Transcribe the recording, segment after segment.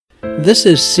This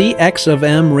is CX of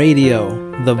M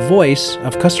Radio, the voice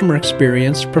of customer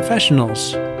experience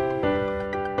professionals.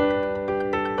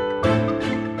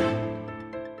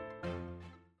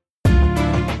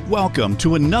 Welcome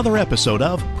to another episode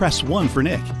of Press 1 for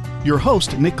Nick. Your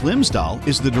host, Nick Glimsdahl,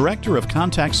 is the Director of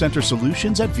Contact Center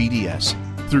Solutions at VDS.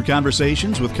 Through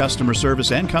conversations with customer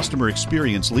service and customer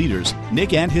experience leaders,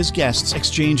 Nick and his guests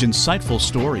exchange insightful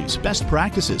stories, best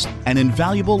practices, and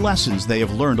invaluable lessons they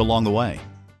have learned along the way.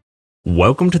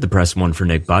 Welcome to the Press 1 for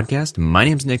Nick podcast. My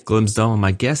name is Nick Glimsdahl, and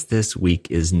my guest this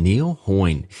week is Neil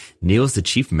Hoyne. Neil is the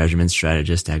Chief Measurement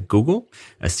Strategist at Google,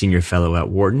 a Senior Fellow at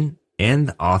Wharton, and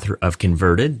the author of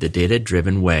Converted, the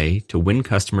Data-Driven Way to Win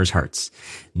Customers' Hearts.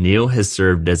 Neil has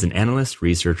served as an analyst,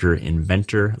 researcher,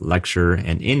 inventor, lecturer,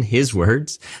 and in his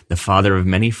words, the father of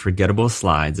many forgettable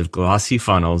slides of glossy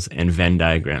funnels and Venn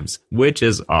diagrams, which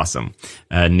is awesome.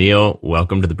 Neil,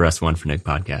 welcome to the Press 1 for Nick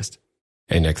podcast.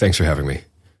 Hey, Nick, thanks for having me.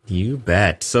 You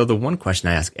bet. So the one question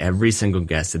I ask every single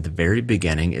guest at the very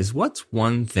beginning is, what's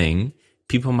one thing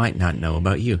people might not know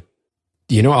about you?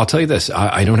 You know, I'll tell you this.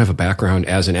 I don't have a background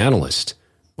as an analyst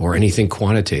or anything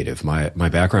quantitative. My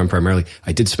background primarily,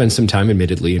 I did spend some time,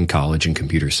 admittedly, in college in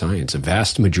computer science. A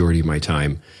vast majority of my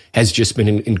time has just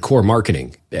been in core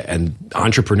marketing and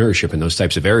entrepreneurship and those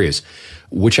types of areas,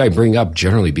 which I bring up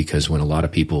generally because when a lot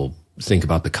of people think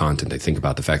about the content, they think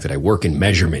about the fact that I work in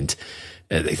measurement.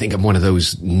 They think I'm one of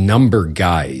those number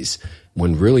guys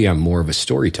when really I'm more of a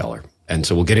storyteller. And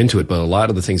so we'll get into it, but a lot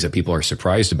of the things that people are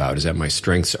surprised about is that my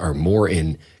strengths are more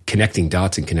in connecting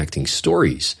dots and connecting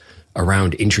stories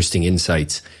around interesting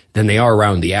insights than they are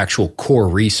around the actual core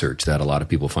research that a lot of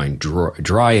people find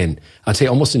dry and I'd say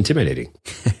almost intimidating.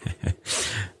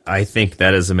 I think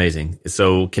that is amazing.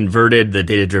 So Converted, the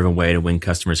Data-Driven Way to Win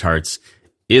Customers' Hearts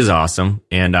is awesome,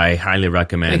 and I highly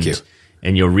recommend. Thank you.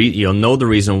 And you'll know the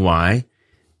reason why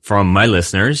from my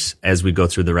listeners as we go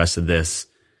through the rest of this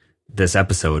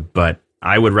episode, but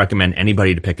I would recommend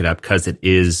anybody to pick it up because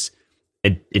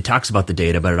it talks about the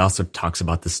data, but it also talks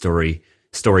about the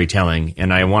storytelling.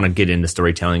 And I want to get into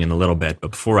storytelling in a little bit. But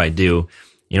before I do,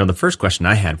 the first question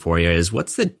I had for you is,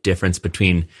 what's the difference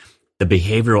between the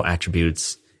behavioral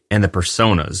attributes and the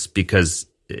personas? Because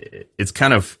it's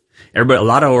kind of a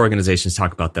lot of organizations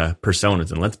talk about the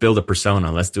personas and let's build a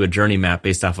persona. Let's do a journey map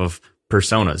based off of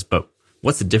personas. But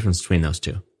what's the difference between those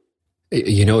two?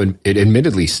 It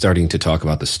admittedly starting to talk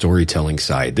about the storytelling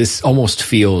side. This almost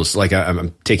feels like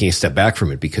I'm taking a step back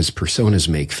from it because personas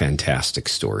make fantastic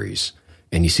stories.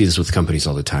 And you see this with companies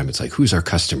all the time. It's like, who's our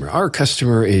customer? Our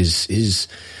customer is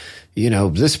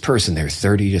this person. They're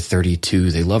 30 to 32.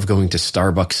 They love going to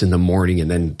Starbucks in the morning and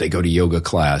then they go to yoga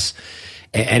class.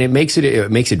 And it makes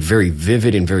it very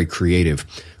vivid and very creative.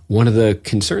 One of the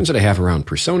concerns that I have around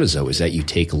personas, though, is that you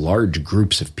take large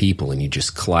groups of people and you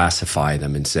just classify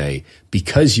them and say,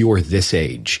 because you're this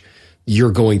age,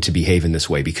 you're going to behave in this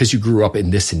way. Because you grew up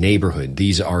in this neighborhood,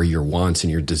 these are your wants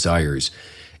and your desires.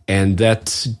 And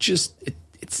that's just,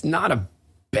 it's not a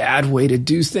bad way to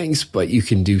do things, but you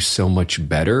can do so much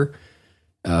better.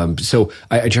 So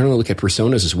I generally look at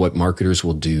personas as what marketers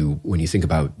will do when you think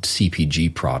about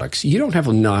CPG products. You don't have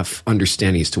enough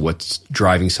understanding as to what's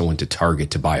driving someone to target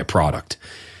to buy a product.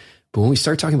 But when we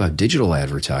start talking about digital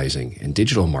advertising and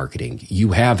digital marketing,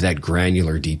 you have that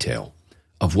granular detail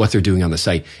of what they're doing on the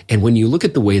site. And when you look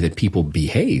at the way that people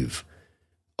behave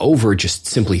over just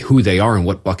simply who they are and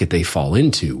what bucket they fall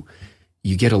into,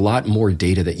 you get a lot more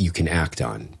data that you can act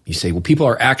on. You say, well, people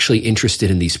are actually interested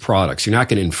in these products. You're not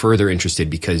going to infer they're interested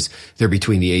because they're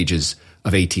between the ages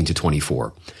of 18 to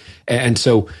 24. And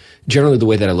so generally the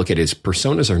way that I look at it is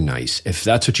personas are nice. If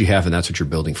that's what you have and that's what you're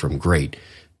building from, great.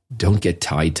 Don't get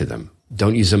tied to them.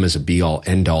 Don't use them as a be-all,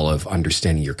 end-all of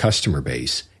understanding your customer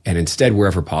base. And instead,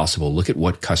 wherever possible, look at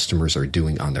what customers are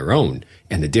doing on their own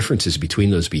and the differences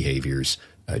between those behaviors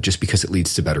just because it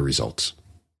leads to better results.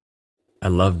 I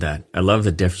love that. I love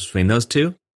the difference between those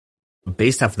two.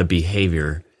 Based off the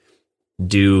behavior,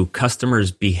 do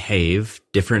customers behave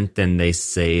different than they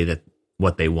say that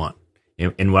what they want?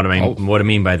 And what I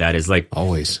mean by that is like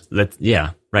always.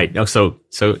 Yeah, right. So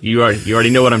you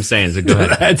already know what I'm saying. So go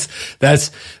ahead.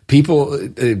 that's people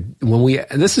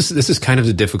this is kind of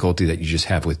the difficulty that you just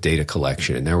have with data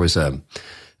collection. And there was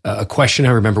a question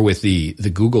I remember with the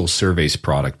Google Surveys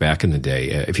product back in the day.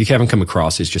 If you haven't come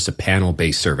across, it's just a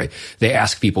panel-based survey. They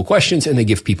ask people questions and they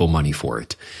give people money for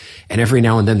it. And every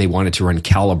now and then they wanted to run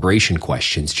calibration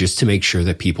questions just to make sure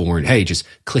that people weren't, just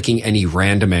clicking any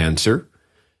random answer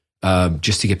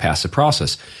just to get past the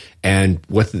process. And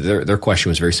what their question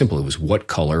was very simple. It was, what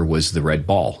color was the red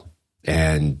ball?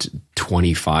 And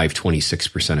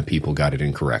 26% of people got it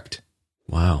incorrect.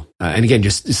 Wow. And again,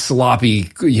 just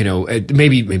sloppy,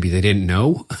 maybe they didn't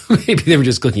know. Maybe they were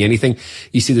just clicking anything.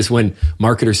 You see this when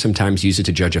marketers sometimes use it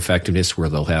to judge effectiveness, where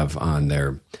they'll have on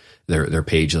their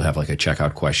page, they'll have like a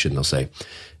checkout question. They'll say,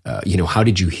 how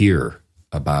did you hear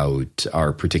about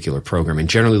our particular program? And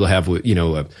generally they'll have,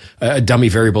 a dummy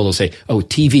variable. They'll say, oh,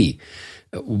 TV.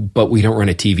 But we don't run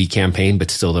a TV campaign,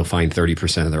 but still they'll find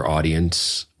 30% of their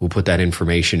audience will put that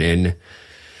information in.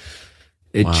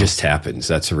 It just happens.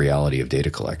 That's the reality of data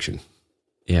collection.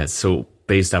 Yeah. So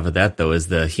based off of that, though, is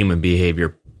the human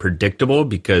behavior predictable?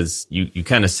 Because you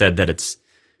kind of said that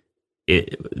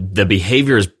the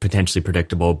behavior is potentially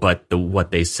predictable, but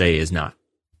what they say is not.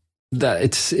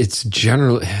 It's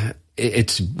generally,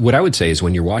 it's what I would say is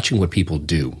when you're watching what people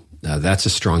do, that's a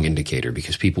strong indicator,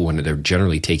 because people, when they're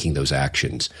generally taking those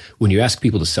actions, when you ask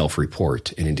people to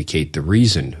self-report and indicate the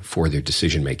reason for their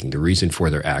decision-making, the reason for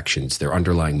their actions, their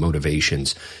underlying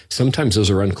motivations, sometimes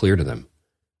those are unclear to them.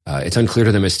 It's unclear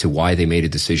to them as to why they made a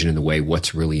decision in the way,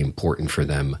 what's really important for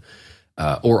them,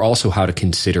 or also how to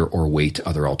consider or weight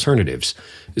other alternatives.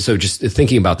 So just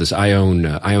thinking about this, I own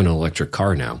an electric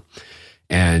car now.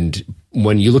 And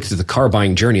when you look at the car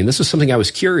buying journey, and this is something I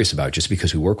was curious about just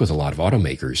because we work with a lot of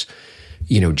automakers,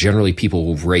 generally people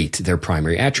will rate their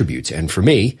primary attributes. And for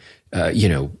me,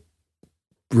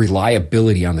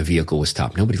 reliability on the vehicle was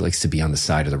top. Nobody likes to be on the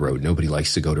side of the road. Nobody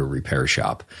likes to go to a repair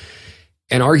shop.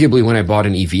 And arguably when I bought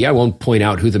an EV, I won't point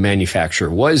out who the manufacturer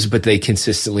was, but they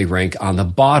consistently rank on the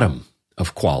bottom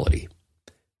of quality.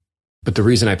 But the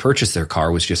reason I purchased their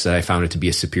car was just that I found it to be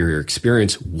a superior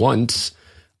experience once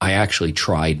I actually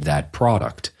tried that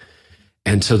product.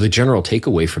 And so the general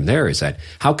takeaway from there is that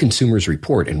how consumers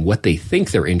report and what they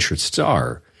think their interests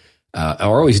are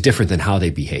always different than how they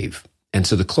behave. And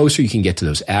so the closer you can get to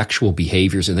those actual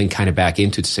behaviors and then kind of back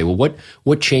into it to say, well,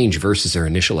 what changed versus their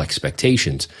initial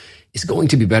expectations is going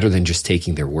to be better than just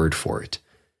taking their word for it.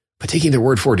 But taking their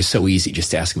word for it is so easy.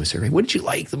 Just ask them a survey. What did you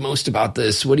like the most about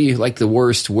this? What do you like the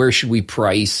worst? Where should we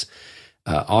price?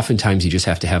 Oftentimes, you just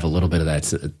have to have a little bit of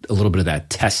that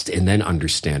test and then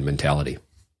understand mentality.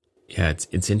 Yeah,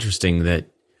 it's interesting that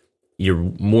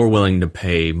you're more willing to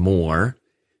pay more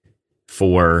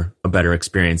for a better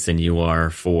experience than you are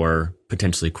for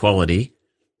potentially quality.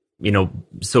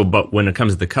 But when it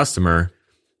comes to the customer,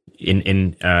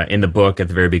 in the book at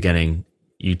the very beginning,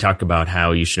 you talk about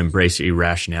how you should embrace your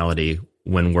irrationality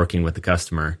when working with the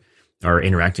customer or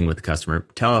interacting with the customer.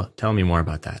 Tell me more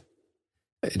about that.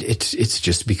 It's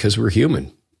just because we're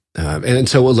human. And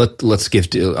so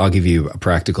I'll give you a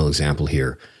practical example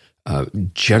here.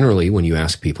 Generally, when you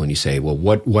ask people and you say, well,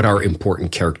 what are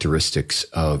important characteristics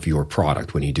of your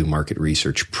product? When you do market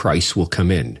research, price will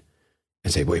come in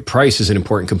and say, wait, price is an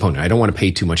important component. I don't want to pay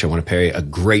too much. I want to pay a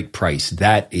great price.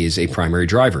 That is a primary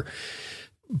driver.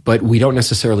 But we don't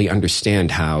necessarily understand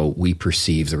how we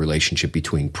perceive the relationship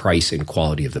between price and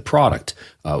quality of the product.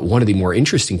 One of the more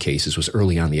interesting cases was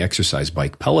early on the exercise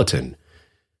bike Peloton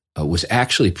was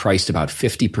actually priced about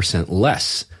 50%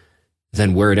 less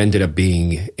than where it ended up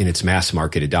being in its mass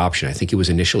market adoption. I think it was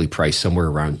initially priced somewhere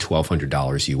around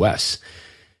 $1,200 US.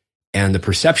 And the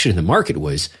perception in the market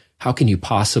was, how can you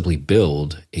possibly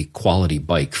build a quality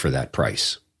bike for that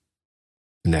price?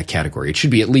 In that category, it should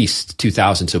be at least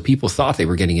 $2,000. So people thought they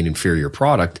were getting an inferior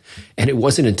product, and it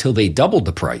wasn't until they doubled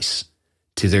the price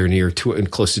to their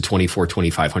close to $2,400,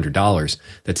 $2,500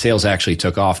 that sales actually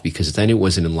took off, because then it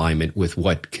was in alignment with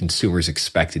what consumers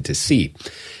expected to see.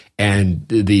 And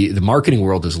the marketing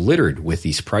world is littered with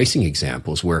these pricing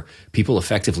examples where people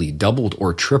effectively doubled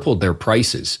or tripled their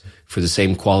prices for the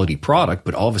same quality product,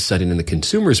 but all of a sudden in the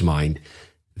consumer's mind,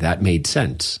 that made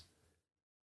sense.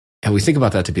 And we think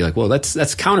about that to be like, well,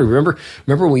 that's counter. Remember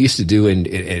when we used to do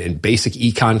in basic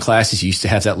econ classes, you used to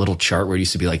have that little chart where it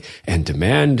used to be like, and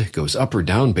demand goes up or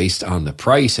down based on the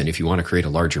price. And if you want to create a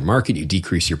larger market, you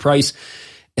decrease your price.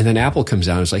 And then Apple comes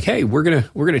down and is like, hey, we're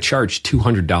gonna charge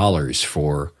 $200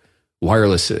 for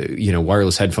wireless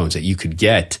headphones that you could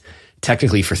get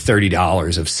technically for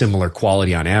 $30 of similar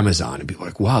quality on Amazon. And people are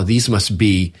like, wow, these must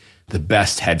be the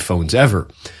best headphones ever.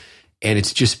 And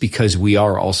it's just because we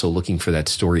are also looking for that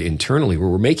story internally where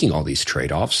we're making all these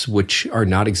trade-offs, which are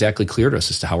not exactly clear to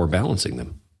us as to how we're balancing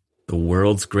them. The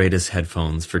world's greatest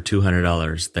headphones for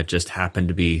 $200 that just happen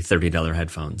to be $30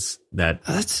 headphones that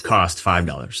cost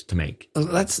 $5 to make.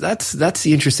 That's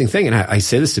the interesting thing. And I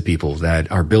say this to people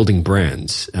that are building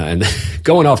brands, and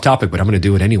going off topic, but I'm going to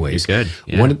do it anyways. You're good.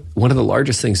 Yeah. One of the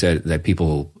largest things that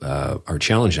people are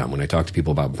challenged on when I talk to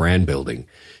people about brand building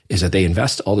is that they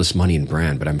invest all this money in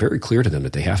brand, but I'm very clear to them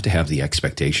that they have to have the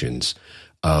expectations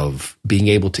of being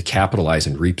able to capitalize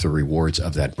and reap the rewards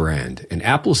of that brand. And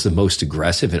Apple's the most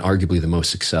aggressive and arguably the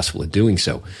most successful at doing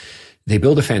so. They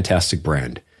build a fantastic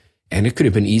brand. And it could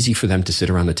have been easy for them to sit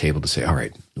around the table to say, all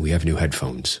right, we have new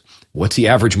headphones. What's the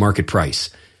average market price?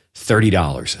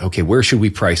 $30. Okay, where should we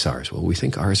price ours? Well, we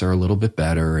think ours are a little bit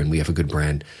better and we have a good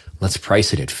brand. Let's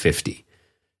price it at $50.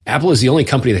 Apple is the only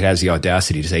company that has the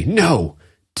audacity to say, no,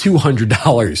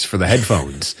 $200 for the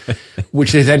headphones,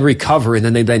 which they then recover and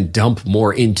then they then dump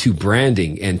more into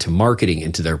branding and to marketing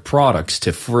into their products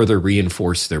to further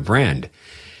reinforce their brand.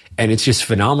 And it's just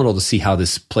phenomenal to see how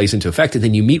this plays into effect. And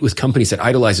then you meet with companies that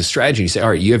idolize a strategy and you say, all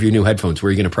right, you have your new headphones. Where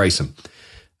are you going to price them?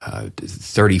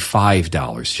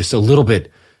 $35, just a little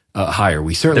bit higher.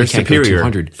 We certainly can't superior.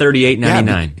 go $200.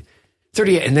 $38.99.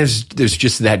 38, and there's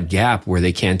just that gap where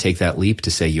they can't take that leap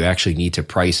to say you actually need to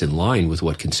price in line with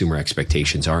what consumer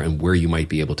expectations are and where you might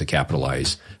be able to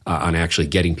capitalize on actually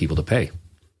getting people to pay.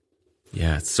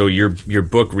 Yeah, so your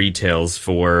book retails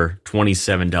for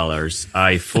 $27.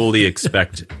 I fully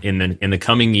expect in the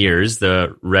coming years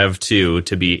the Rev 2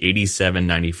 to be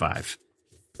 $87.95.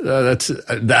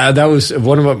 That was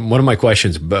one of my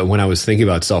questions. But when I was thinking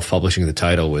about self-publishing the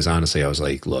title, was honestly I was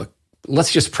like, look,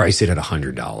 let's just price it at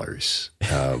 $100.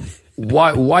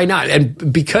 Why not?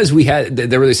 And because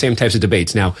there were the same types of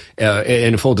debates. Now,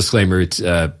 in a full disclaimer, it's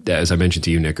as I mentioned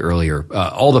to you, Nick, earlier,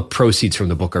 all the proceeds from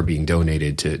the book are being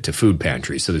donated to food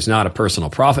pantries. So there's not a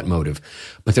personal profit motive,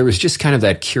 but there was just kind of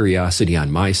that curiosity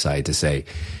on my side to say,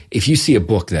 if you see a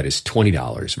book that is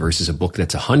 $20 versus a book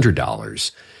that's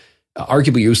 $100,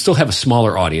 arguably you still have a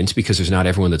smaller audience because there's not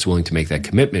everyone that's willing to make that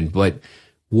commitment, but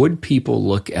would people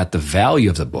look at the value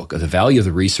of the book, or the value of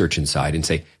the research inside and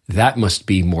say, that must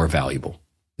be more valuable?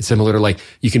 It's similar to like,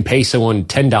 you can pay someone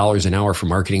 $10 an hour for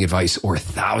marketing advice or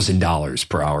 $1,000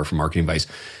 per hour for marketing advice.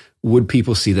 Would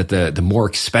people see that the more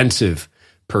expensive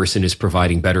person is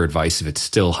providing better advice if it's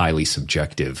still highly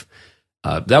subjective?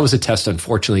 That was a test,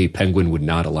 unfortunately, Penguin would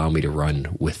not allow me to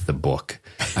run with the book.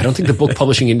 I don't think the book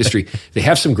publishing industry, they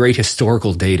have some great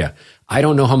historical data. I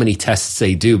don't know how many tests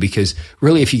they do because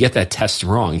really if you get that test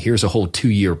wrong, here's a whole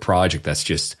 2-year project that's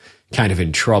just kind of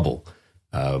in trouble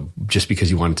just because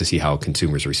you wanted to see how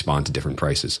consumers respond to different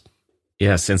prices.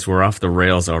 Yeah, since we're off the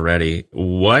rails already,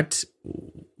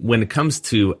 when it comes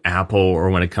to Apple or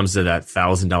when it comes to that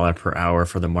 $1,000 per hour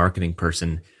for the marketing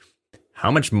person,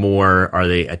 how much more are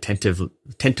they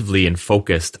attentively and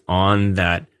focused on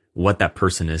that, what that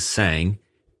person is saying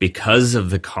because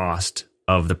of the cost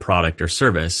of the product or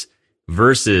service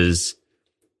versus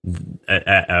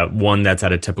one that's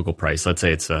at a typical price? Let's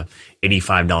say it's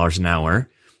 $85 an hour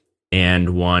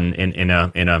and one in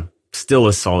a still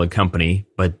a solid company,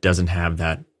 but doesn't have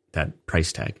that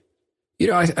price tag. You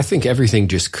know, I think everything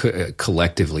just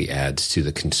collectively adds to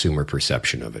the consumer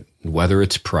perception of it, whether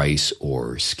it's price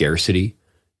or scarcity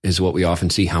is what we often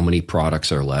see, how many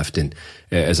products are left. And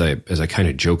as I kind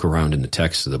of joke around in the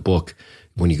text of the book,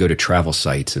 when you go to travel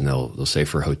sites and they'll say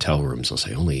for hotel rooms, they'll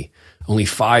say only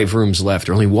 5 rooms left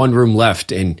or only 1 room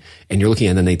left. And you're looking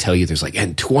and then they tell you there's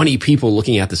and 20 people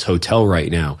looking at this hotel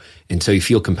right now. And so you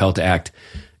feel compelled to act.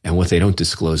 And what they don't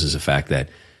disclose is the fact that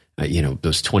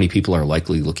those 20 people are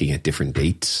likely looking at different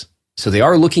dates. So they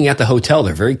are looking at the hotel.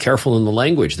 They're very careful in the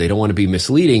language. They don't want to be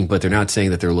misleading, but they're not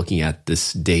saying that they're looking at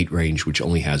this date range, which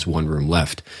only has 1 room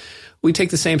left. We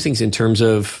take the same things in terms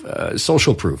of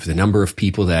social proof, the number of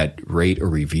people that rate or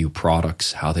review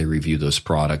products, how they review those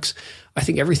products. I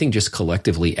think everything just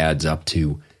collectively adds up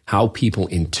to how people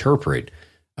interpret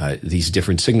these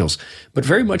different signals. But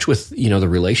very much with, the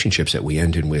relationships that we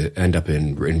end up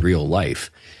in real life.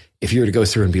 If you were to go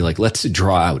through and be like, let's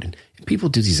draw out, and people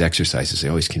do these exercises, they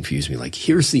always confuse me. Like,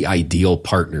 here's the ideal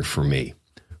partner for me,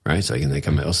 right? So they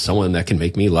come out, someone that can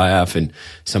make me laugh and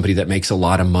somebody that makes a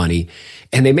lot of money.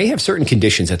 And they may have certain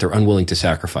conditions that they're unwilling to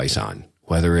sacrifice on,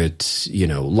 whether it's,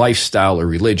 lifestyle or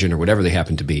religion or whatever they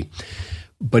happen to be.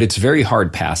 But it's very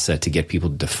hard past that to get people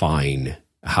to define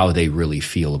how they really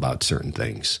feel about certain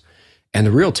things. And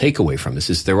the real takeaway from this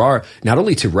is there are not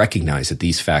only to recognize that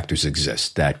these factors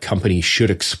exist, that companies should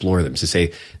explore them, to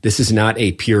say this is not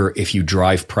a pure, if you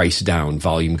drive price down,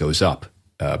 volume goes up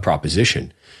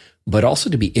proposition, but also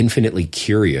to be infinitely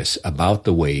curious about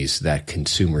the ways that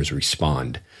consumers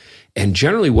respond. And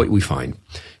generally what we find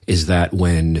is that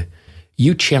when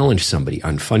you challenge somebody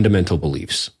on fundamental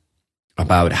beliefs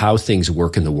about how things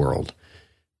work in the world,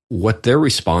 what their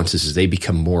response is they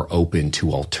become more open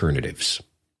to alternatives.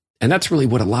 And that's really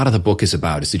what a lot of the book is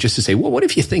about, is to say, well, what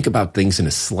if you think about things in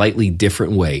a slightly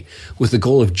different way with the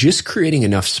goal of just creating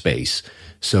enough space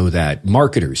so that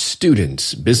marketers,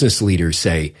 students, business leaders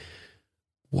say,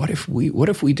 what if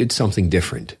we did something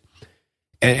different?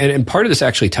 And part of this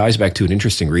actually ties back to an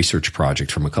interesting research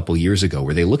project from a couple years ago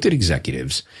where they looked at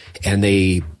executives and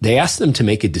they asked them to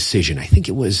make a decision. I think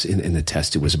it was in the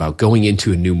test, it was about going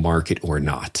into a new market or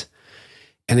not.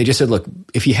 And they just said, look,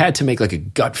 if you had to make like a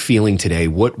gut feeling today,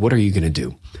 what are you going to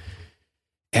do?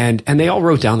 And they all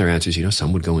wrote down their answers.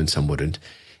 Some would go in, some wouldn't.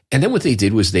 And then what they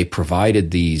did was they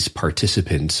provided these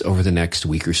participants over the next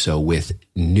week or so with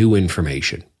new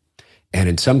information. And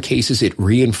in some cases, it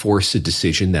reinforced a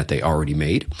decision that they already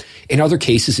made. In other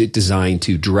cases, it designed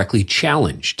to directly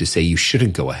challenge, to say you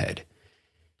shouldn't go ahead.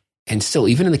 And still,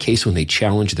 even in the case when they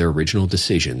challenged their original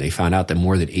decision, they found out that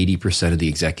more than 80% of the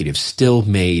executives still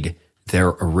made their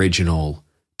original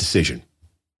decision.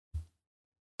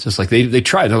 So it's like they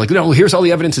tried. They're like, no, here's all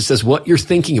the evidence that says what you're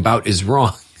thinking about is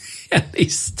wrong. And they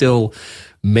still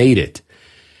made it.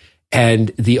 And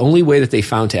the only way that they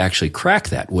found to actually crack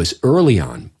that was early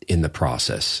on in the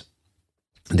process.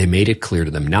 They made it clear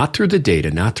to them, not through the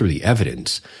data, not through the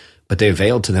evidence, but they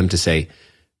availed to them to say,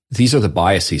 these are the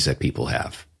biases that people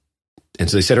have. And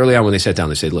so they said early on when they sat down,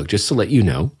 they said, look, just to let you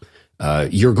know,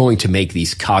 you're going to make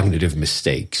these cognitive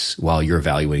mistakes while you're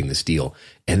evaluating this deal.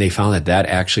 And they found that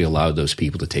actually allowed those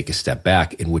people to take a step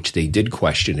back in which they did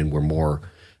question and were more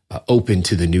open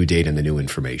to the new data and the new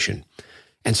information.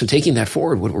 And so taking that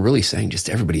forward, what we're really saying just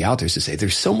to everybody out there is to say,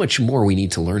 there's so much more we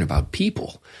need to learn about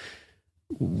people.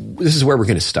 This is where we're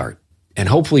going to start. And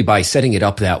hopefully by setting it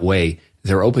up that way,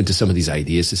 they're open to some of these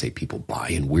ideas to say people buy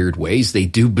in weird ways. They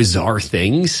do bizarre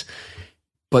things,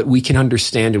 but we can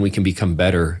understand and we can become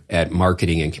better at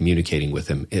marketing and communicating with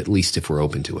them, at least if we're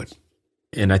open to it.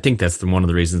 And I think that's one of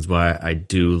the reasons why I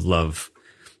do love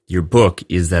your book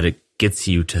is that it gets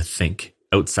you to think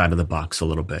outside of the box a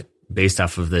little bit based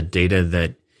off of the data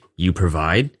that you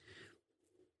provide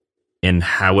and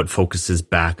how it focuses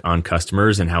back on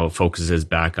customers and how it focuses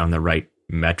back on the right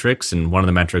metrics. And one of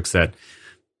the metrics that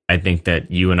I think that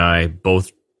you and I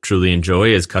both truly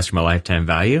enjoy is customer lifetime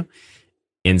value.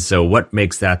 And so what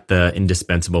makes that the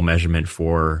indispensable measurement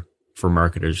for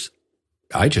marketers?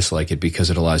 I just like it because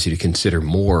it allows you to consider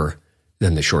more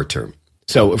than the short term.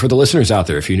 So for the listeners out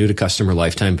there, if you're new to customer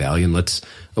lifetime value, and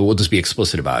we'll just be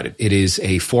explicit about it. It is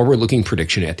a forward-looking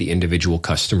prediction at the individual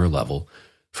customer level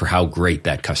for how great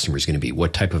that customer is going to be,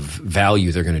 what type of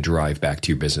value they're going to derive back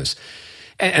to your business.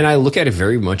 And I look at it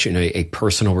very much in a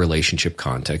personal relationship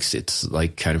context. It's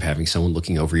like kind of having someone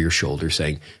looking over your shoulder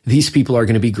saying, these people are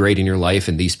going to be great in your life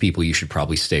and these people you should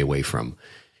probably stay away from.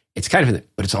 It's kind of,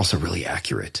 but it's also really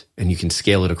accurate and you can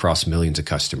scale it across millions of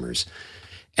customers.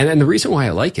 And then the reason why I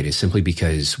like it is simply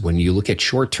because when you look at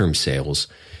short-term sales,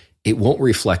 it won't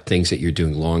reflect things that you're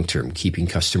doing long-term, keeping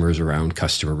customers around,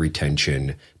 customer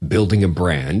retention, building a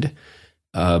brand,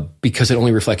 because it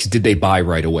only reflects, did they buy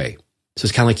right away? So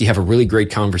it's kind of like you have a really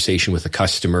great conversation with a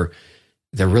customer.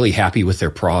 They're really happy with their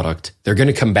product. They're going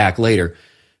to come back later.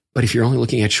 But if you're only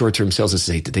looking at short-term sales and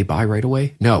say, did they buy right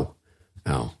away? No.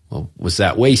 Oh, well, was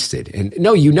that wasted? And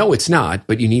no, it's not,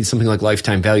 but you need something like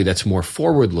lifetime value that's more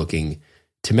forward-looking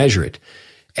to measure it.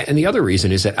 And the other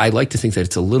reason is that I like to think that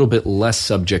it's a little bit less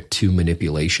subject to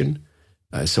manipulation.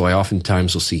 So I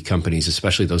oftentimes will see companies,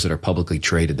 especially those that are publicly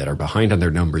traded, that are behind on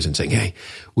their numbers and saying, hey,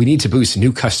 we need to boost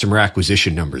new customer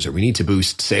acquisition numbers or we need to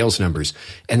boost sales numbers.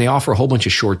 And they offer a whole bunch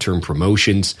of short-term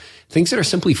promotions, things that are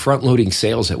simply front-loading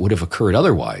sales that would have occurred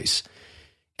otherwise.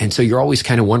 And so you're always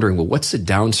kind of wondering, well, what's the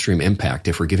downstream impact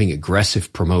if we're giving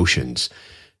aggressive promotions?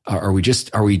 Are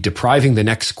we depriving the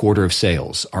next quarter of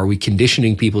sales? Are we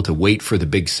conditioning people to wait for the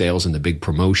big sales and the big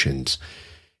promotions?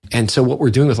 And so what we're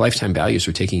doing with lifetime value is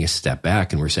we're taking a step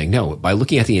back and we're saying, no, by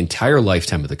looking at the entire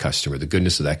lifetime of the customer, the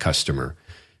goodness of that customer,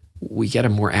 we get a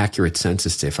more accurate sense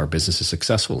as to if our business is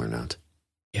successful or not.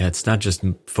 Yeah, it's not just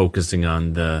focusing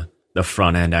on the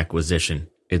front end acquisition.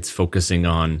 It's focusing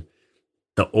on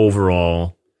the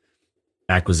overall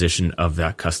acquisition of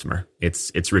that customer.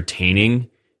 It's retaining,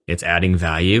 it's adding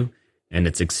value, and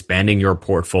it's expanding your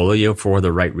portfolio for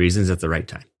the right reasons at the right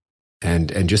time.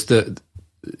 And just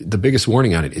the biggest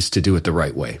warning on it is to do it the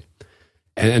right way.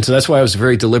 And so that's why I was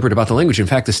very deliberate about the language. In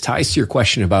fact, this ties to your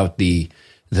question about the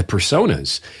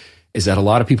personas, is that a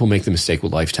lot of people make the mistake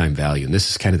with lifetime value. And this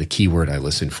is kind of the key word I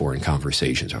listen for in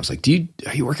conversations. I was like,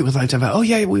 are you working with lifetime value? Oh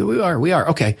yeah, we are.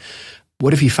 Okay.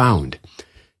 What have you found?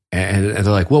 And they're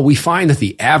like, well, we find that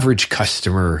the average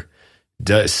customer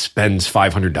spends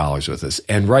 $500 with us.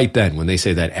 And right then, when they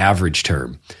say that average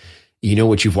term, you know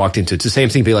what you've walked into. It's the same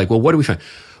thing. Be like, well, what do we find?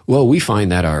 Well, we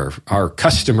find that our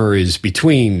customer is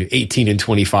between 18 and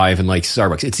 25 and like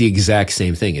Starbucks. It's the exact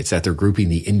same thing. It's that they're grouping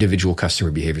the individual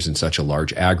customer behaviors in such a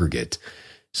large aggregate.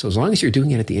 So as long as you're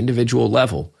doing it at the individual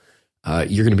level,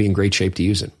 you're going to be in great shape to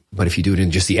use it. But if you do it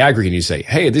in just the aggregate and you say,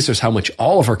 hey, this is how much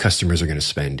all of our customers are going to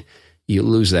spend, you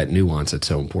lose that nuance that's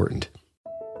so important.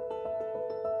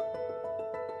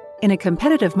 In a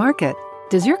competitive market,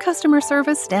 does your customer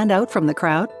service stand out from the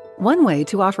crowd? One way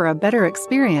to offer a better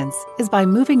experience is by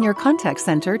moving your contact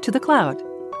center to the cloud.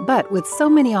 But with so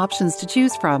many options to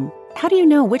choose from, how do you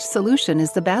know which solution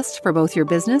is the best for both your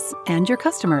business and your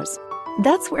customers?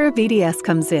 That's where VDS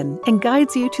comes in and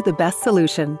guides you to the best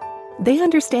solution. They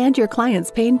understand your clients'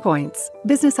 pain points,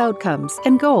 business outcomes,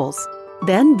 and goals.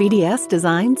 Then VDS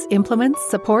designs, implements,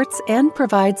 supports, and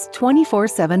provides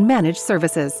 24/7 managed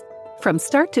services. From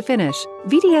start to finish,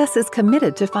 VDS is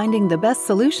committed to finding the best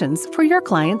solutions for your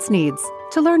clients' needs.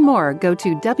 To learn more, go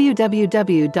to www.govds.com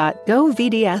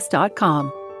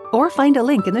or find a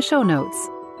link in the show notes.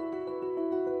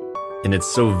 And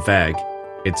it's so vague.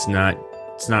 It's not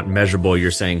measurable.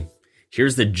 You're saying,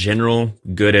 here's the general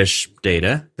goodish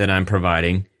data that I'm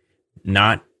providing,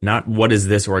 not what is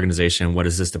this organization, what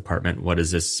is this department, what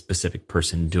is this specific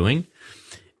person doing,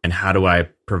 and how do I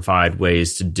provide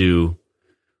ways to do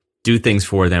things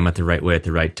for them at the right way at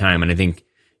the right time. And I think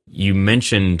you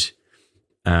mentioned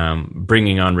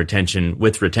bringing on retention.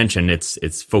 With retention,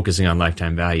 it's focusing on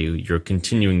lifetime value. You're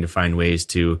continuing to find ways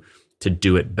to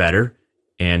do it better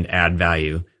and add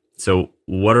value. So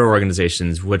what are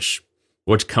organizations, which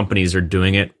companies are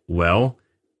doing it well,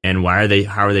 and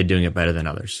how are they doing it better than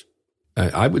others?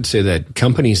 I would say that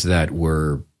companies that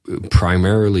were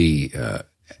primarily,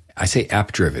 I say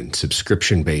app-driven,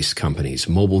 subscription-based companies,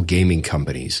 mobile gaming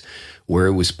companies, where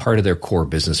it was part of their core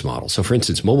business model. So for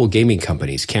instance, mobile gaming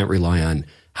companies can't rely on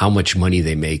how much money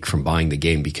they make from buying the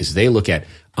game because they look at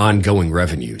ongoing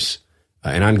revenues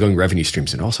and ongoing revenue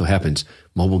streams. It also happens,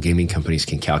 mobile gaming companies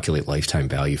can calculate lifetime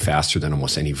value faster than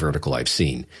almost any vertical I've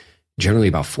seen. Generally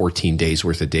about 14 days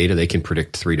worth of data, they can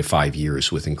predict 3 to 5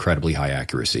 years with incredibly high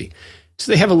accuracy.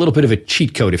 So they have a little bit of a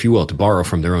cheat code, if you will, to borrow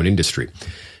from their own industry.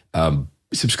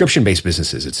 Subscription-based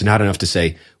businesses, it's not enough to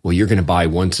say, well, you're going to buy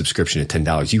one subscription at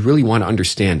 $10. You really want to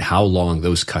understand how long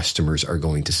those customers are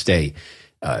going to stay.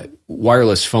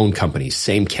 Wireless phone companies,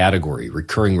 same category,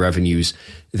 recurring revenues,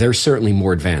 they're certainly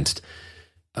more advanced.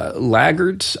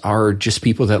 Laggards are just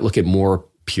people that look at more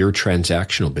pure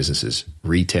transactional businesses,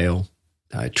 retail,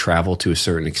 travel to a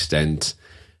certain extent.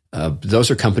 Those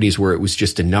are companies where it was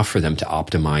just enough for them to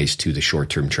optimize to the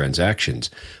short-term transactions.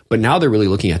 But now they're really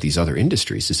looking at these other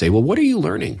industries to say, well, what are you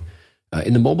learning?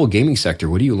 In the mobile gaming sector,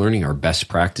 what are you learning are best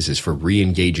practices for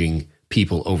re-engaging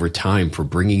people over time, for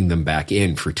bringing them back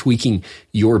in, for tweaking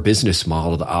your business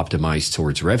model to optimize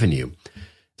towards revenue.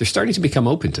 They're starting to become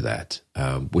open to that,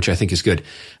 which I think is good.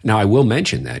 Now, I will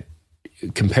mention that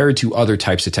compared to other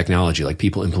types of technology, like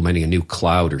people implementing a new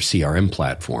cloud or CRM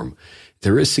platform,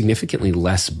 there is significantly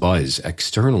less buzz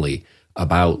externally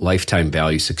about lifetime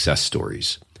value success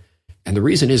stories. And the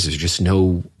reason is there's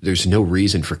no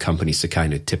reason for companies to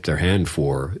kind of tip their hand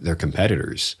for their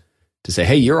competitors to say,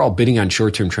 hey, you're all bidding on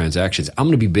short-term transactions. I'm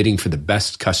going to be bidding for the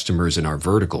best customers in our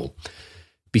vertical.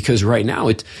 Because right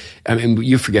now,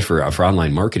 you forget for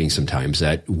online marketing sometimes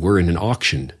that we're in an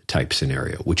auction type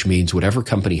scenario, which means whatever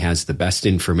company has the best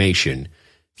information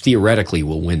theoretically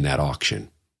will win that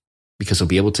auction, because they'll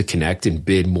be able to connect and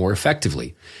bid more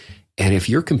effectively. And if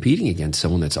you're competing against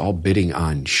someone that's all bidding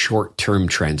on short-term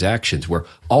transactions where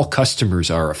all customers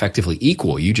are effectively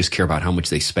equal, you just care about how much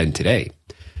they spend today.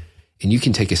 And you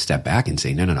can take a step back and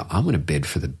say, no, I'm going to bid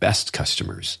for the best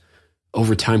customers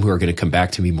over time who are going to come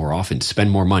back to me more often, spend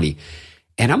more money,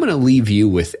 and I'm going to leave you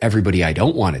with everybody I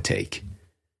don't want to take.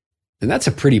 And that's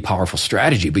a pretty powerful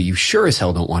strategy, but you sure as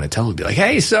hell don't want to tell them, be like,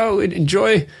 hey, so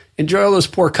enjoy all those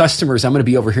poor customers. I'm going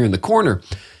to be over here in the corner.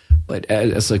 But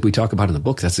as like we talk about in the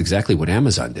book, that's exactly what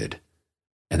Amazon did.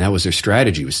 And that was their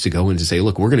strategy, was to go in and say,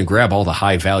 look, we're going to grab all the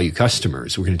high value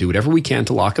customers. We're going to do whatever we can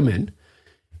to lock them in.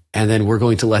 And then we're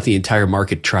going to let the entire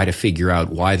market try to figure out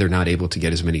why they're not able to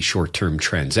get as many short-term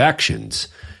transactions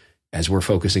as we're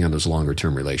focusing on those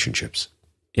longer-term relationships.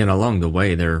 And along the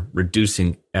way, they're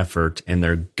reducing effort and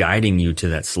they're guiding you to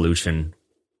that solution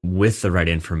with the right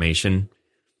information.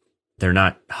 They're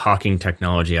not hawking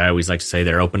technology. I always like to say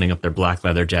they're opening up their black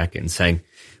leather jacket and saying,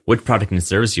 which product and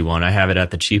service you want? I have it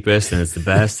at the cheapest and it's the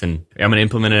best and I'm going to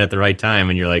implement it at the right time.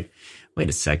 And you're like, wait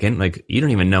a second, like you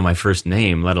don't even know my first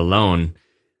name, let alone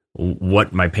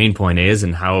what my pain point is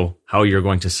and how you're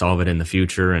going to solve it in the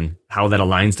future and how that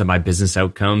aligns to my business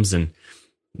outcomes. And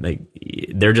like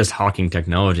they're just hawking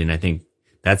technology. And I think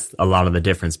that's a lot of the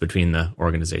difference between the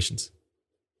organizations.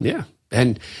 Yeah.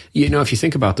 And, if you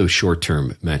think about those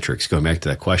short-term metrics, going back to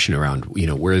that question around,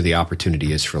 where the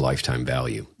opportunity is for lifetime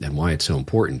value and why it's so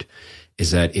important,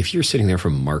 is that if you're sitting there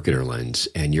from a marketer lens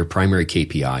and your primary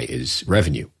KPI is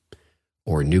revenue,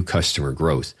 or new customer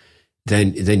growth,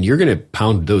 then you're going to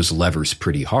pound those levers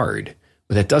pretty hard.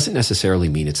 But that doesn't necessarily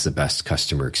mean it's the best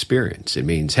customer experience. It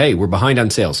means, hey, we're behind on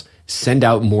sales. Send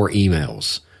out more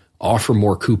emails, offer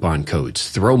more coupon codes,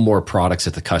 throw more products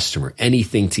at the customer,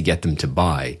 anything to get them to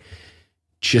buy,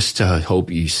 just to hope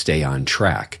you stay on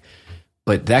track.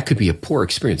 But that could be a poor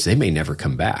experience. They may never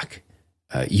come back.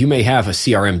 You may have a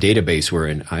CRM database where,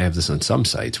 and I have this on some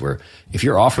sites, where if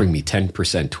you're offering me 10%,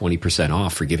 20%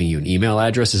 off for giving you an email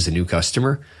address as a new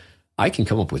customer, I can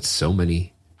come up with so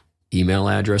many email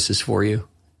addresses for you,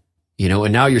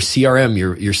 and now your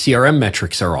CRM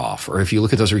metrics are off. Or if you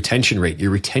look at those retention rates,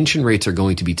 your retention rates are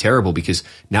going to be terrible because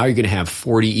now you're going to have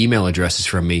 40 email addresses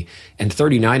from me and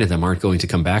 39 of them aren't going to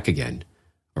come back again.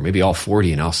 Or maybe all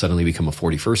 40 and I'll suddenly become a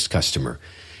 41st customer.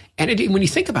 And when you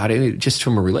think about it, just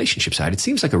from a relationship side, it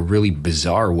seems like a really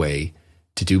bizarre way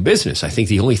to do business. I think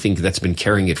the only thing that's been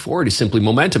carrying it forward is simply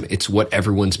momentum. It's what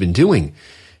everyone's been doing.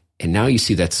 And now you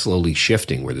see that slowly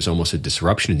shifting where there's almost a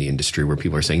disruption in the industry where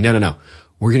people are saying, no,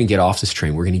 we're going to get off this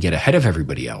train. We're going to get ahead of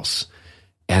everybody else.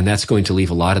 And that's going to leave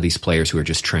a lot of these players who are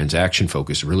just transaction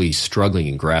focused really struggling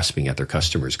and grasping at their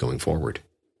customers going forward.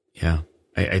 Yeah.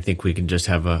 I think we can just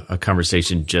have a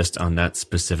conversation just on that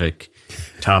specific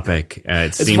topic.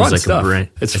 It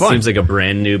seems like a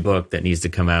brand new book that needs to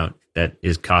come out that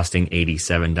is costing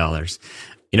 $87.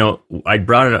 You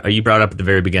brought up at the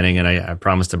very beginning, and I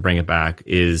promised to bring it back,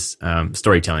 is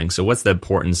storytelling. So what's the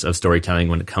importance of storytelling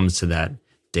when it comes to that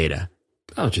data?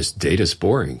 Oh, just data's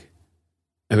boring.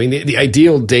 I mean, the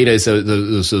ideal data is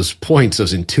those points,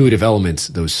 those intuitive elements,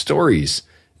 those stories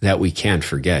that we can't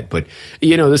forget. But,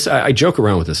 this I joke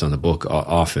around with this on the book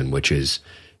often, which is,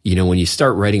 when you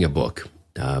start writing a book,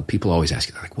 people always ask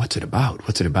you, like, what's it about?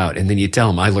 What's it about? And then you tell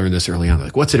them, I learned this early on. They're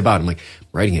like, what's it about? I'm like, I'm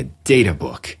writing a data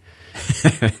book.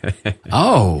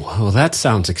 Oh, well, that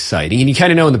sounds exciting. And you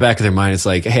kind of know in the back of their mind, it's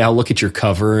like, hey, I'll look at your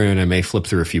cover and I may flip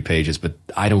through a few pages, but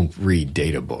I don't read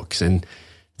data books. And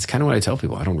it's kind of what I tell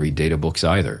people. I don't read data books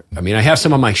either. I mean, I have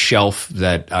some on my shelf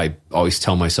that I always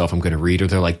tell myself I'm going to read, or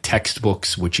they're like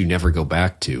textbooks, which you never go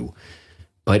back to.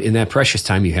 But in that precious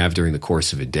time you have during the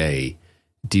course of a day,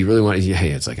 do you really want to,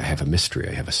 hey, it's like I have a mystery,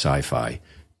 I have a sci-fi.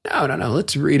 No.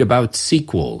 Let's read about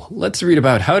SQL. Let's read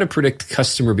about how to predict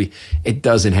customer behavior. It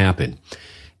doesn't happen.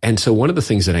 And so one of the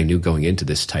things that I knew going into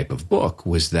this type of book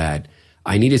was that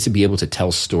I needed to be able to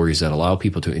tell stories that allow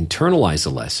people to internalize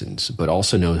the lessons, but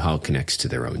also know how it connects to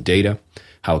their own data,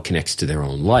 how it connects to their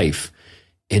own life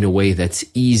in a way that's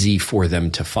easy for them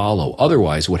to follow.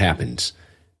 Otherwise, what happens?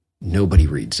 Nobody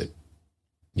reads it.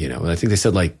 And I think they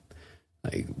said like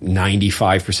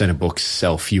 95% of books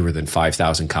sell fewer than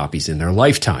 5,000 copies in their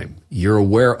lifetime. You're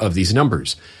aware of these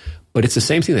numbers. But it's the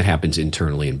same thing that happens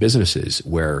internally in businesses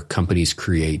where companies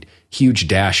create huge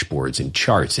dashboards and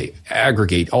charts. They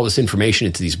aggregate all this information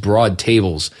into these broad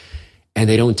tables and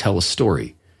they don't tell a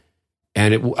story.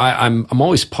 And I'm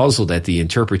always puzzled at the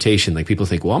interpretation. Like people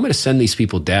think, well, I'm going to send these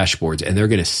people dashboards and they're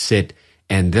going to sit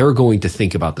and they're going to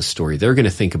think about the story. They're going to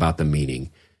think about the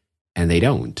meaning, and they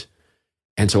don't.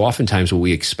 And so oftentimes what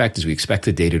we expect is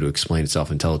the data to explain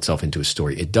itself and tell itself into a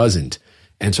story. It doesn't.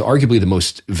 And so arguably the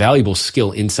most valuable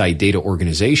skill inside data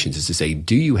organizations is to say,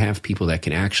 do you have people that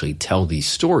can actually tell these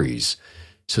stories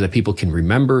so that people can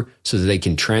remember, so that they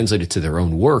can translate it to their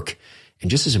own work, and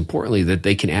just as importantly, that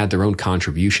they can add their own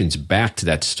contributions back to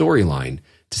that storyline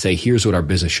to say, here's what our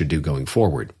business should do going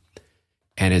forward.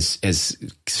 And as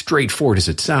straightforward as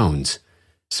it sounds,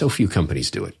 so few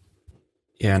companies do it.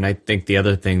 Yeah, and I think the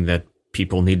other thing that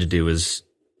people need to do is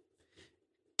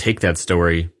take that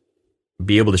story,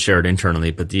 be able to share it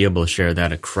internally, but be able to share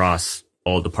that across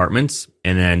all departments,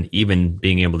 and then even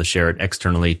being able to share it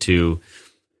externally to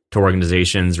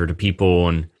organizations or to people.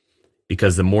 And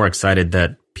because the more excited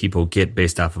that people get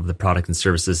based off of the product and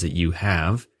services that you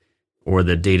have or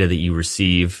the data that you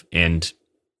receive and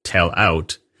tell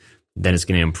out, then it's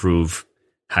going to improve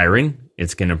hiring.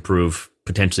 It's going to improve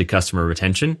potentially customer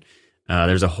retention.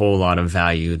 There's a whole lot of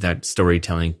value that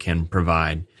storytelling can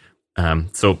provide.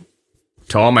 So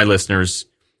to all my listeners,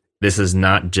 this is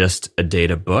not just a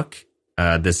data book.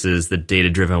 This is the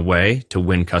data-driven way to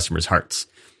win customers' hearts.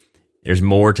 There's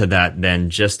more to that than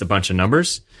just a bunch of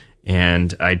numbers.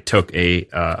 And I took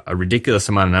a ridiculous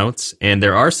amount of notes. And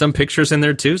there are some pictures in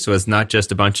there too. So it's not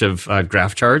just a bunch of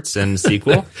graph charts and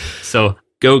SQL. So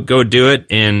go do it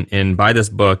and buy this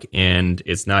book. And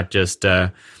it's not just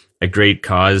a great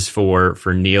cause for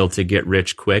Neil to get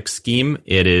rich quick scheme.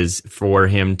 It is for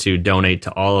him to donate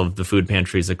to all of the food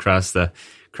pantries across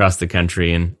the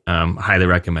country, and highly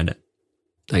recommend it.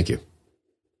 Thank you.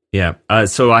 Yeah.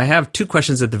 So I have two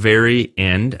questions at the very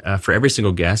end for every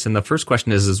single guest. And the first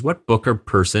question is what book or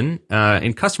person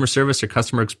in customer service or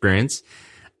customer experience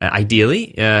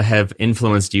ideally have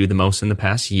influenced you the most in the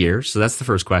past year? So that's the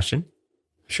first question.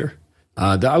 Sure.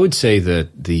 I would say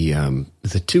that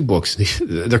the two books,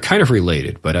 they're kind of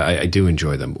related, but I do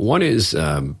enjoy them. One is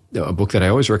a book that I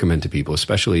always recommend to people,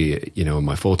 especially, in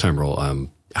my full-time role,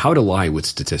 How to Lie with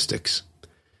Statistics.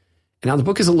 Now, the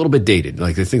book is a little bit dated.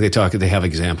 Like, they have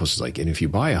examples like, and if you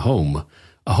buy a home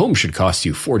should cost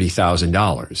you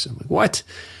 $40,000. I'm like, what?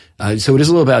 So it is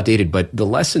a little bit outdated, but the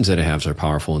lessons that it has are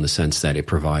powerful in the sense that it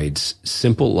provides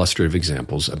simple, illustrative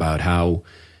examples about how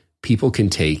people can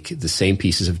take the same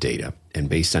pieces of data and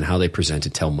based on how they present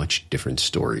it, tell much different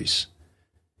stories.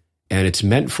 And it's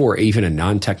meant for even a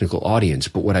non-technical audience.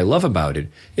 But what I love about it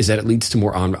is that it leads to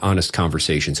more honest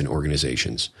conversations in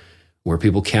organizations where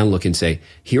people can look and say,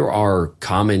 here are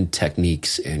common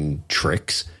techniques and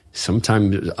tricks,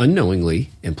 sometimes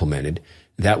unknowingly implemented,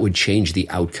 that would change the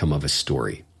outcome of a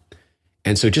story.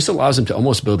 And so it just allows them to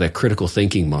almost build that critical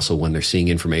thinking muscle when they're seeing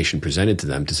information presented to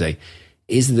them to say,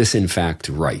 is this in fact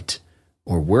right?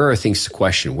 Or where are things to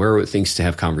question? Where are things to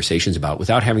have conversations about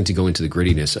without having to go into the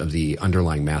grittiness of the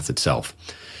underlying math itself?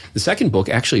 The second book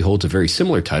actually holds a very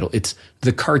similar title. It's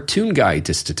The Cartoon Guide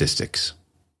to Statistics.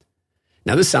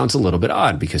 Now, this sounds a little bit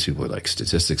odd because people are like,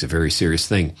 statistics, a very serious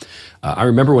thing. I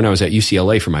remember when I was at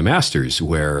UCLA for my master's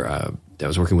where I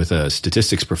was working with a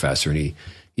statistics professor, and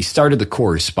he started the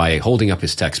course by holding up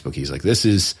his textbook. He's like, this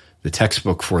is the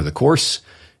textbook for the course.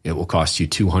 It will cost you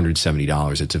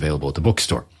 $270. It's available at the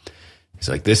bookstore. He's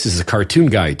like, this is a cartoon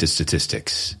guide to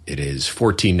statistics. It is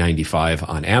 $14.95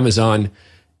 on Amazon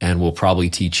and will probably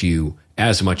teach you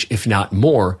as much, if not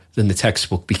more, than the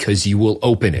textbook because you will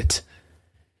open it.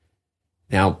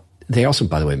 Now, they also,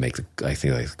 by the way, make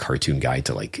a cartoon guide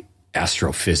to like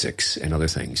astrophysics and other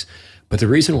things. But the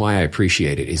reason why I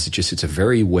appreciate it is it's a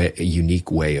very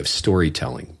unique way of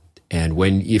storytelling. And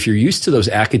if you're used to those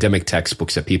academic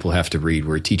textbooks that people have to read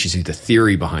where it teaches you the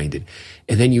theory behind it,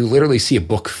 and then you literally see a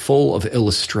book full of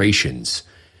illustrations,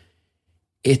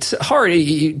 it's hard.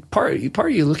 Part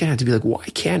of you looking at it to be like, why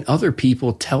can't other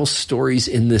people tell stories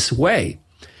in this way?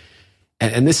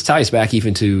 And this ties back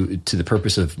even to the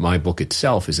purpose of my book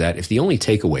itself, is that if the only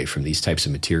takeaway from these types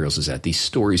of materials is that these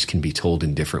stories can be told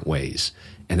in different ways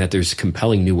and that there's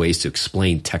compelling new ways to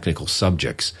explain technical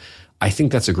subjects, I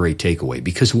think that's a great takeaway,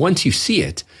 because once you see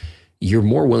it, you're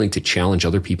more willing to challenge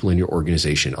other people in your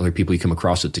organization, other people you come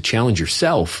across with, to challenge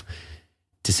yourself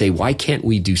to say, why can't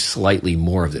we do slightly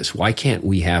more of this? Why can't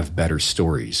we have better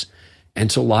stories?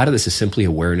 And so a lot of this is simply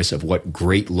awareness of what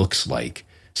great looks like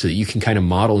so that you can kind of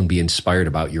model and be inspired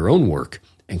about your own work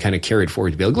and kind of carry it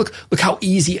forward to be like, look how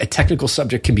easy a technical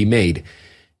subject can be made.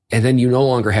 And then you no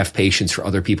longer have patience for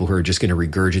other people who are just going to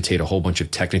regurgitate a whole bunch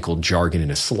of technical jargon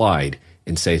in a slide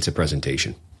and say it's a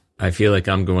presentation. I feel like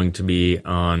I'm going to be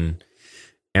on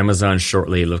Amazon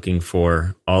shortly looking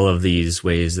for all of these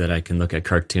ways that I can look at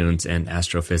cartoons and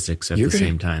astrophysics at the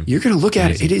same time. You're going to look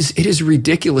at it. It is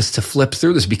ridiculous to flip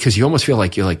through this because you almost feel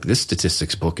like this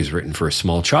statistics book is written for a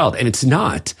small child, and it's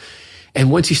not. And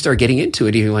once you start getting into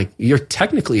it, you're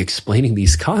technically explaining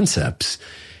these concepts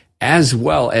as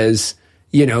well as,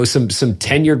 some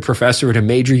tenured professor at a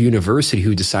major university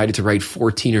who decided to write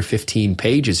 14 or 15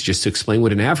 pages just to explain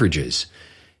what an average is.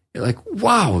 You're like,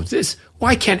 wow,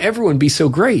 why can't everyone be so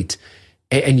great?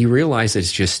 And you realize that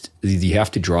it's just, you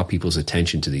have to draw people's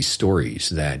attention to these stories,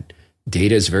 that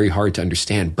data is very hard to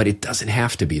understand, but it doesn't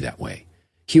have to be that way.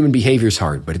 Human behavior is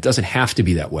hard, but it doesn't have to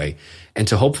be that way. And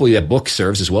so hopefully that book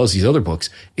serves, as well as these other books,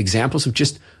 examples of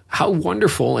just how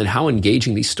wonderful and how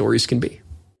engaging these stories can be.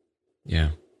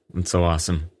 Yeah. That's so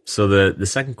awesome. So the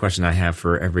second question I have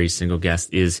for every single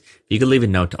guest is, if you could leave a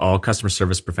note to all customer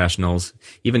service professionals,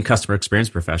 even customer experience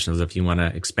professionals, if you want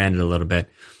to expand it a little bit,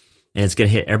 and it's going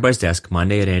to hit everybody's desk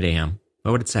Monday at 8 a.m.,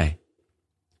 what would it say?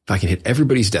 If I can hit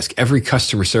everybody's desk, every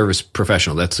customer service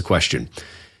professional, that's the question.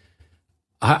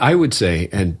 I would say,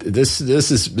 and this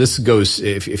goes,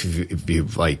 if you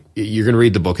like, you're going to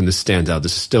read the book and this stands out.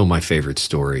 This is still my favorite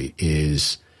story,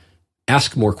 is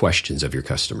ask more questions of your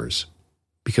customers,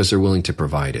 because they're willing to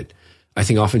provide it. I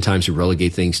think oftentimes we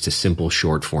relegate things to simple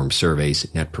short form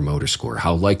surveys, net promoter score.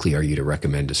 How likely are you to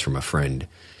recommend us from a friend?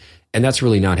 And that's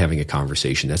really not having a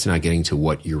conversation. That's not getting to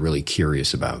what you're really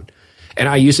curious about. And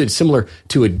I use it similar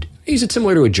to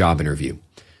a job interview.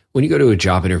 When you go to a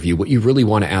job interview, what you really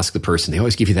want to ask the person, they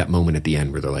always give you that moment at the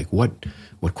end where they're like, what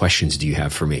questions do you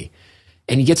have for me?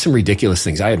 And you get some ridiculous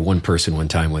things. I had one person one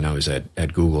time when I was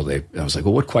at Google, I was like,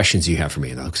 well, what questions do you have for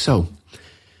me? And they're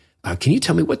like, can you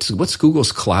tell me what's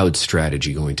Google's cloud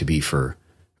strategy going to be for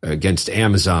against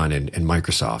Amazon and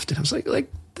Microsoft. And I was like, the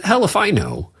hell if I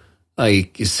know.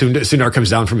 Like, Sundar comes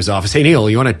down from his office. Hey, Neil,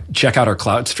 you want to check out our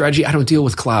cloud strategy? I don't deal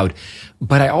with cloud,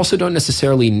 but I also don't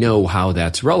necessarily know how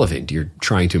that's relevant. You're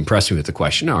trying to impress me with the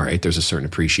question. All right, there's a certain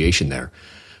appreciation there.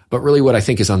 But really what I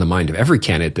think is on the mind of every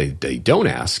candidate they don't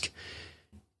ask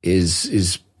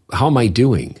is how am I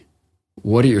doing?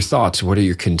 What are your thoughts? What are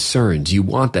your concerns? You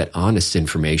want that honest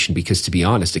information because, to be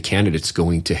honest, a candidate's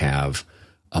going to have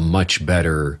a much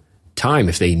better time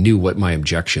if they knew what my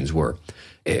objections were.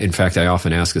 In fact, I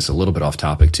often ask this a little bit off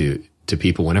topic to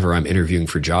people whenever I'm interviewing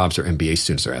for jobs or MBA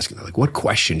students are asking, like, what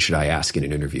question should I ask in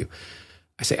an interview?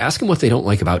 I say, ask them what they don't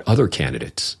like about other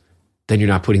candidates. Then you're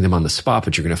not putting them on the spot,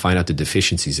 but you're going to find out the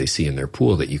deficiencies they see in their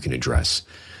pool that you can address.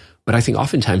 But I think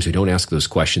oftentimes we don't ask those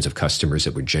questions of customers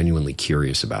that we're genuinely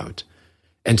curious about.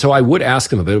 And so I would ask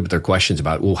them a bit about their questions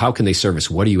about, well, how can they service?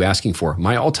 What are you asking for?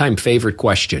 My all-time favorite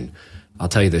question, I'll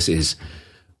tell you this, is,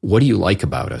 what do you like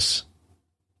about us?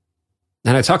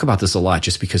 And I talk about this a lot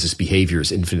just because this behavior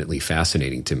is infinitely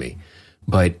fascinating to me.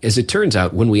 But as it turns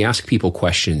out, when we ask people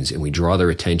questions and we draw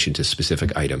their attention to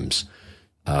specific items,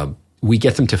 we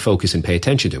get them to focus and pay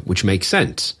attention to it, which makes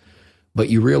sense. But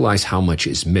you realize how much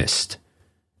is missed.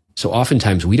 So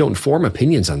oftentimes we don't form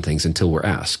opinions on things until we're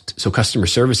asked. So customer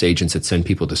service agents that send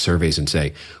people to surveys and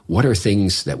say, what are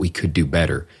things that we could do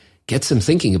better? Gets them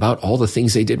thinking about all the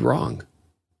things they did wrong,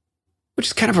 which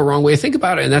is kind of a wrong way to think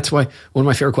about it. And that's why one of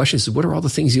my favorite questions is, what are all the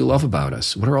things you love about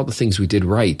us? What are all the things we did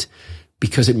right?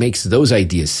 Because it makes those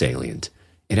ideas salient.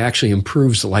 It actually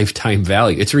improves lifetime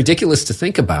value. It's ridiculous to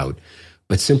think about,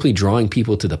 but simply drawing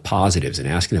people to the positives and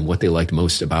asking them what they liked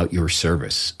most about your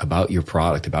service, about your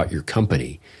product, about your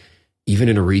company, even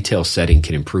in a retail setting,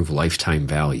 can improve lifetime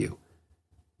value.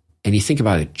 And you think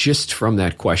about it just from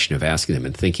that question of asking them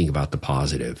and thinking about the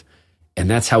positive. And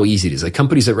that's how easy it is. Like,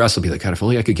 companies that wrestle be like, God, if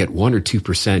only I could get 1 or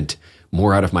 2%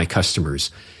 more out of my customers.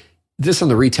 This on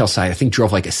the retail side, I think,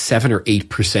 drove like a 7 or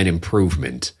 8%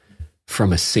 improvement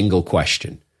from a single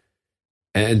question.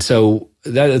 And so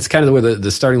that's kind of where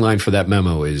the starting line for that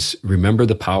memo is: remember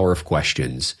the power of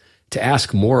questions, to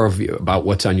ask more of you about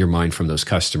what's on your mind from those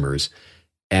customers,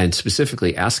 and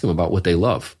specifically ask them about what they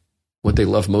love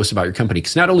most about your company.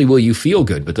 Because not only will you feel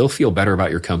good, but they'll feel better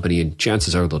about your company, and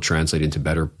chances are they'll translate into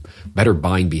better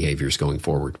buying behaviors going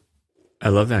forward. I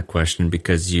love that question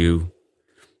because you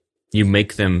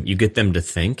get them to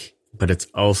think, but it's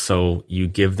also, you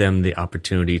give them the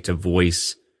opportunity to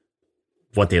voice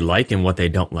what they like and what they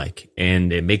don't like.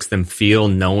 And it makes them feel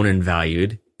known and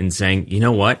valued, and saying, you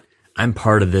know what, I'm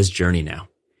part of this journey now.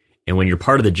 And when you're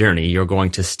part of the journey, you're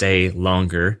going to stay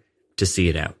longer to see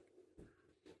it out.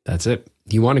 That's it.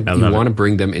 You want to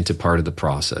bring them into part of the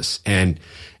process. And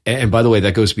by the way,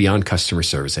 that goes beyond customer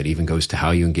service. That even goes to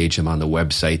how you engage them on the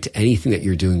website, to anything that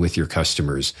you're doing with your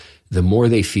customers. The more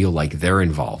they feel like they're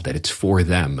involved, that it's for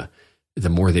them, the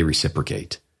more they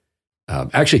reciprocate.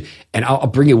 Actually, and I'll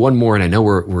bring you one more, and I know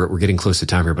we're getting close to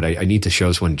time here, but I need to show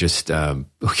us one. Just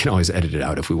we can always edit it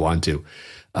out if we want to.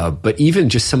 But even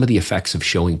just some of the effects of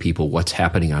showing people what's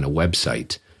happening on a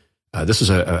website. This was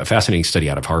a fascinating study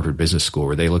out of Harvard Business School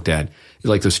where they looked at,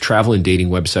 like, those travel and dating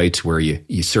websites where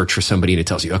you search for somebody and it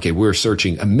tells you, okay, we're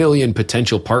searching 1 million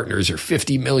potential partners or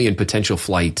 50 million potential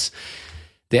flights.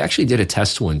 They actually did a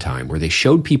test one time where they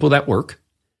showed people that work,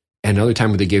 and another time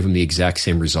where they gave them the exact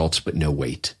same results but no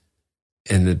wait.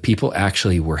 And the people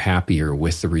actually were happier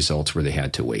with the results where they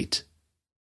had to wait.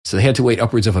 So they had to wait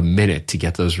upwards of a minute to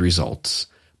get those results.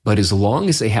 But as long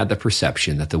as they had the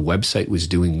perception that the website was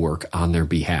doing work on their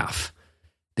behalf,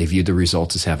 they viewed the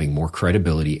results as having more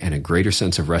credibility and a greater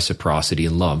sense of reciprocity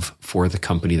and love for the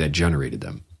company that generated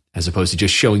them, as opposed to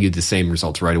just showing you the same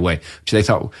results right away, which they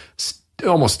thought was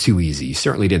almost too easy. You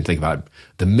certainly didn't think about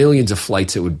the millions of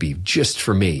flights it would be just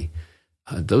for me.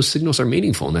 Those signals are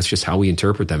meaningful, and that's just how we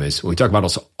interpret them. Is when we talk about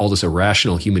also all this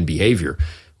irrational human behavior,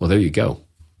 well, there you go.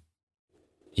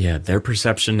 Yeah, their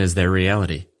perception is their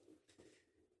reality.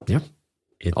 Yeah,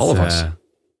 all of us.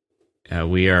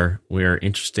 We are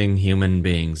interesting human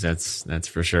beings. That's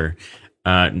for sure.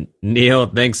 Neil,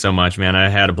 thanks so much, man. I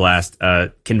had a blast.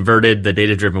 Converted the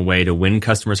data-driven way to win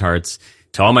customers' hearts.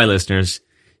 To all my listeners,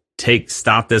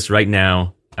 stop this right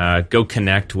now. Go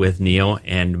connect with Neil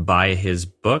and buy his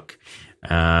book.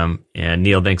 And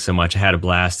Neil, thanks so much. I had a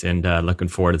blast, and looking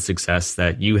forward to the success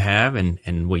that you have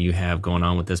and what you have going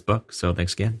on with this book. So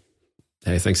thanks again.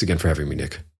 Hey, thanks again for having me,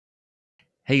 Nick.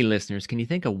 Hey, listeners, can you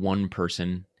think of one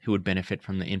person who would benefit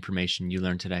from the information you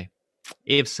learned today?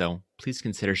 If so, please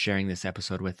consider sharing this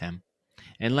episode with them.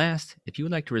 And last, if you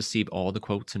would like to receive all the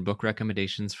quotes and book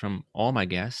recommendations from all my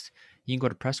guests, you can go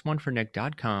to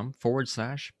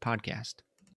pressonefornick.com/podcast.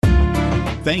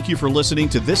 Thank you for listening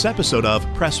to this episode of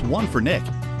Press 1 for Nick.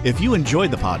 If you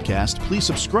enjoyed the podcast, please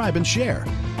subscribe and share.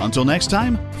 Until next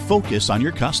time, focus on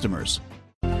your customers.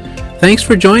 Thanks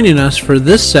for joining us for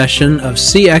this session of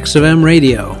CX of M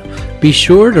Radio. Be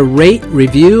sure to rate,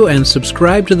 review, and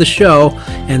subscribe to the show,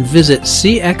 and visit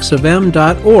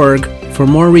cxofm.org for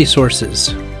more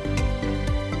resources.